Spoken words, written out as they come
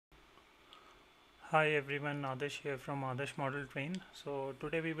Hi everyone, Adarsh here from Adarsh Model Train. So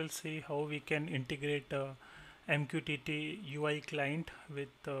today we will see how we can integrate MQTT UI client with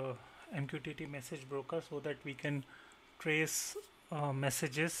MQTT message broker so that we can trace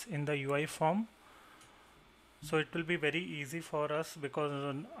messages in the UI form. So it will be very easy for us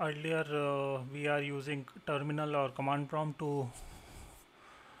because earlier we are using terminal or command prompt to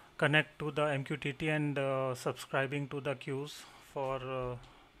connect to the MQTT and subscribing to the queues for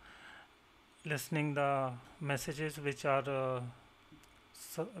listening the messages which are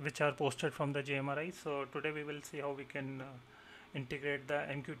posted from the jmri. So today we will see how we can integrate the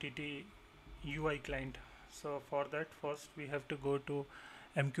mqtt ui client. So for that, first we have to go to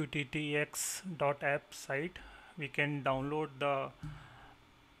mqttx.app site. We can download the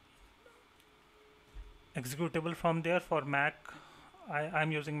executable from there. For mac,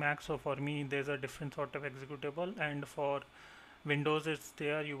 I'm using mac, so for me there's a different sort of executable, and for Windows it's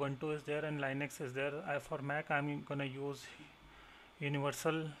there, Ubuntu is there, and Linux is there. For Mac I'm gonna use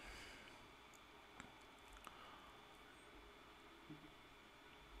Universal.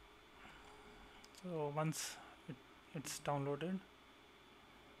 So once it's downloaded,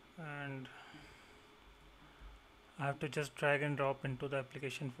 and I have to just drag and drop into the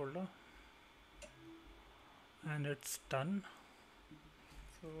application folder, and it's done.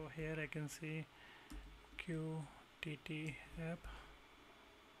 So here I can see Qtt app.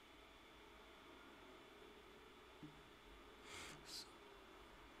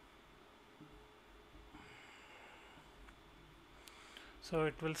 So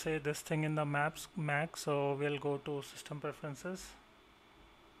it will say this thing in the maps Mac. So we'll go to system preferences.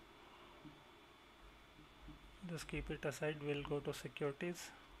 Just keep it aside. We'll go to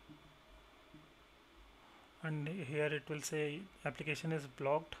securities, and here it will say application is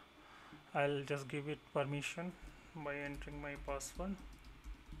blocked. I'll just give it permission by entering my password.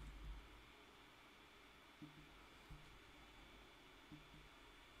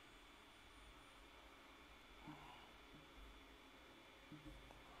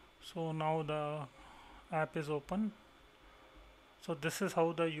 So now the app is open. So this is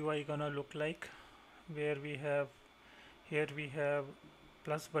how the UI gonna look like, where we have here we have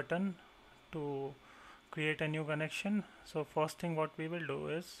plus button to create a new connection. So first thing what we will do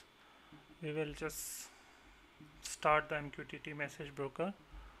is we will just start the MQTT message broker.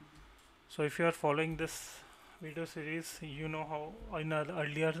 So if you are following this video series, you know how in an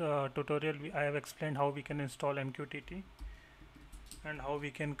earlier tutorial I have explained how we can install MQTT and how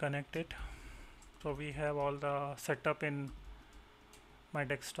we can connect it. So we have all the setup in my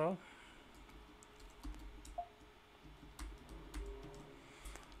desktop.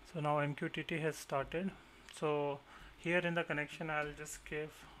 So now MQTT has started. So here in the connection I'll just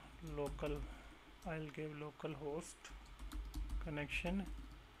give local, I'll give localhost connection,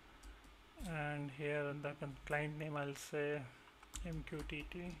 and here in the client name I'll say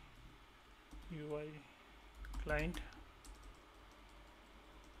MQTT UI client.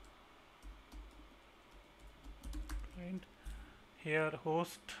 Here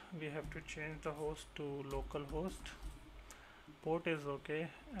host, we have to change the host to localhost. Port is okay,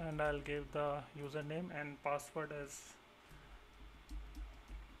 and I'll give the username and password as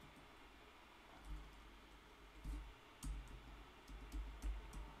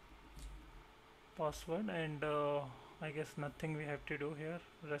password, and I guess nothing we have to do here,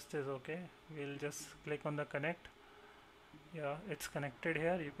 rest is okay. We'll just click on the connect. Yeah, it's connected.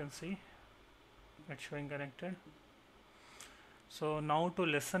 Here you can see it's showing connected. So now to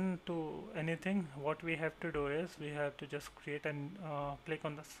listen to anything, what we have to do is we have to just create and click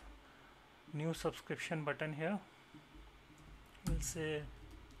on this new subscription button here. We'll say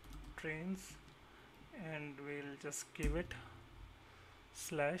trains, and we'll just give it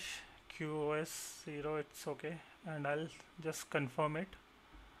slash QoS0, it's okay, and I'll just confirm it,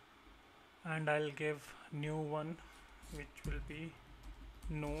 and I'll give new one which will be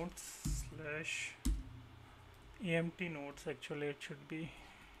notes slash amt notes. Actually it should be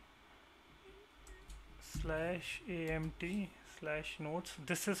slash amt slash notes.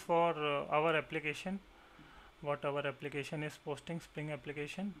 This is for our application, what our application is posting, Spring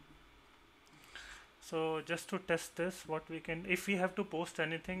application. So just to test this, what we can, if we have to post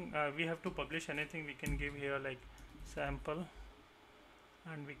anything, we have to publish anything, we can give here like sample,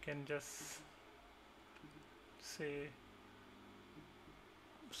 and we can just say,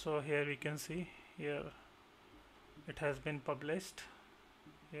 so here we can see here it has been published.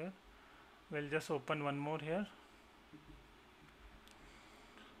 Here we'll just open one more here,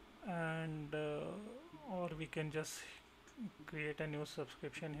 and or we can just create a new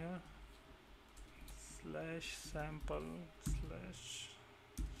subscription here, slash sample slash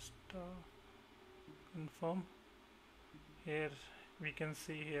star confirm. Here we can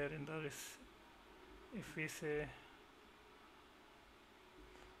see here in the if we say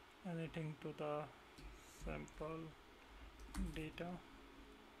anything to the sample data,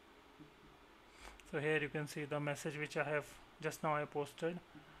 so here you can see the message which I have just now I posted.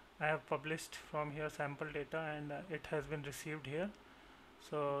 I have published from here sample data, and it has been received here.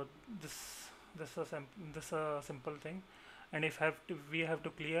 So this a simple thing. And if we have to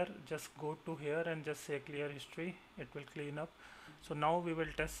clear, just go to here and just say clear history, it will clean up. So now we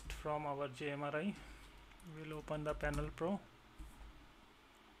will test from our jmri. We'll open the panel pro.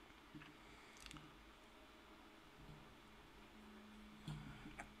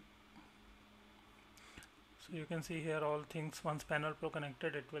 So you can see here all things. Once panel pro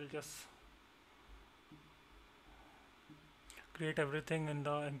connected, it will just create everything in the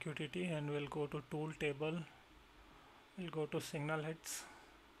MQTT, and we'll go to tool table. We'll go to signal hits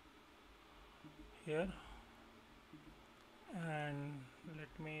here, and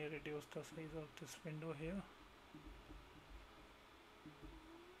let me reduce the size of this window here.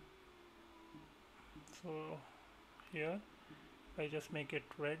 So here I just make it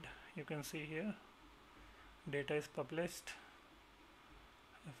red. You can see here data is published.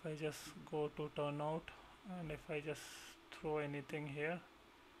 If I just go to turnout, and if I just throw anything here,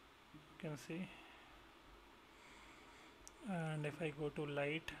 you can see, and if I go to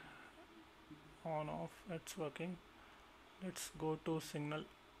light on off, it's working. Let's go to signal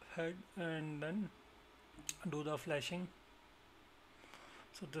head and then do the flashing.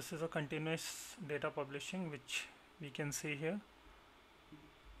 So this is a continuous data publishing which we can see here.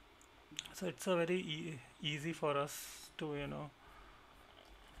 So it's a very easy for us to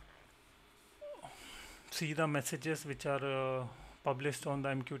see the messages which are published on the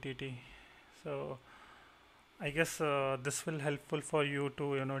MQTT. So I guess this will helpful for you to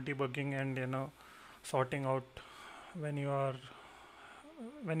debugging and sorting out when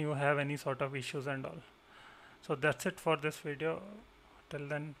you have any sort of issues and all. So that's it for this video. Till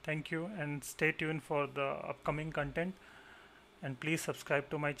then, thank you, and stay tuned for the upcoming content, and please subscribe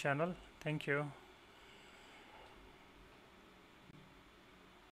to my channel. Thank you.